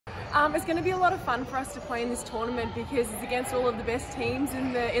It's going to be a lot of fun for us to play in this tournament because it's against all of the best teams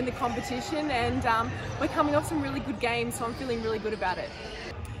in the competition, and we're coming off some really good games, so I'm feeling really good about it.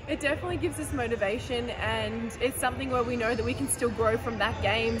 It definitely gives us motivation, and it's something where we know that we can still grow from that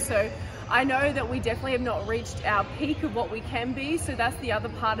game. So I know that we definitely have not reached our peak of what we can be, so that's the other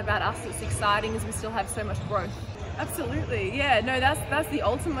part about us that's exciting, is we still have so much growth. Absolutely, yeah, no, that's the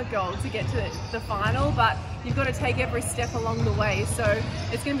ultimate goal, to get to the final, but you've got to take every step along the way. So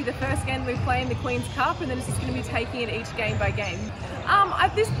it's going to be the first game we play in the Queen's Cup, and then it's just going to be taking it each game by game.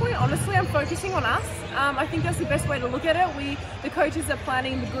 At this point, honestly, I'm focusing on us. I think that's the best way to look at it. The coaches are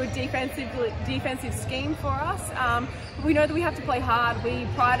planning the good defensive scheme for us. We know that we have to play hard. We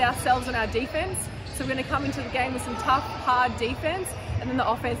pride ourselves on our defense, so we're going to come into the game with some tough, hard defense, and then the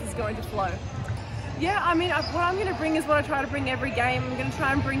offense is going to flow. Yeah, I mean, what I'm going to bring is what I try to bring every game. I'm going to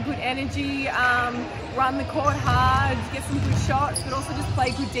try and bring good energy, run the court hard, get some good shots, but also just play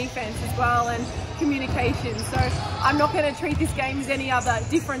good defense as well, and communication. So I'm not going to treat this game as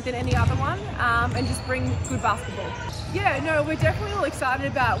different than any other one, and just bring good basketball. Yeah, no, we're definitely all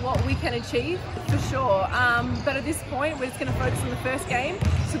excited about what we can achieve, for sure. But at this point, we're just going to focus on the first game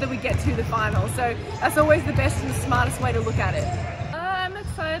so that we get to the final. So that's always the best and the smartest way to look at it. I'm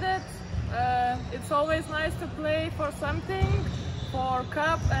excited. It's always nice to play for something, for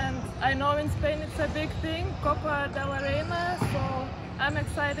Cup, and I know in Spain it's a big thing, Copa de la Reina, so I'm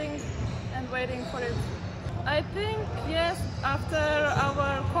excited and waiting for it. I think, yes, after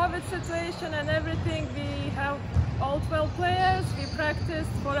our COVID situation and everything, we have all 12 players, we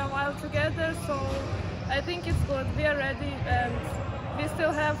practiced for a while together, so I think it's good, we are ready, and we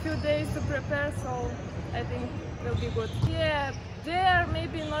still have a few days to prepare, so I think it'll be good. Yeah, they are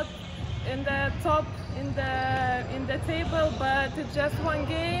maybe not in the top in the table, but it's just one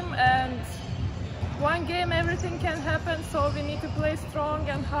game, and one game everything can happen, so we need to play strong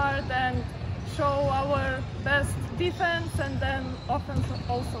and hard and show our best defense and then offense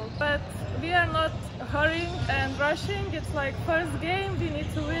also. But we are not hurrying and rushing. It's like first game, we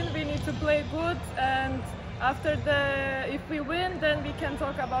need to win, we need to play good, and after if we win, then we can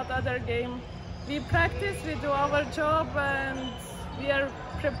talk about other game. We practice, we do our job, and we are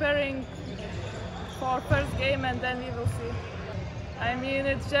preparing for first game, and then we will see. I mean,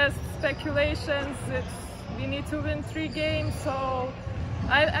 it's just speculations. We need to win 3 games, so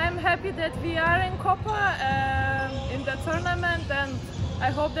I'm happy that we are in Copa in the tournament, and I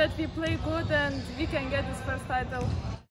hope that we play good and we can get this first title.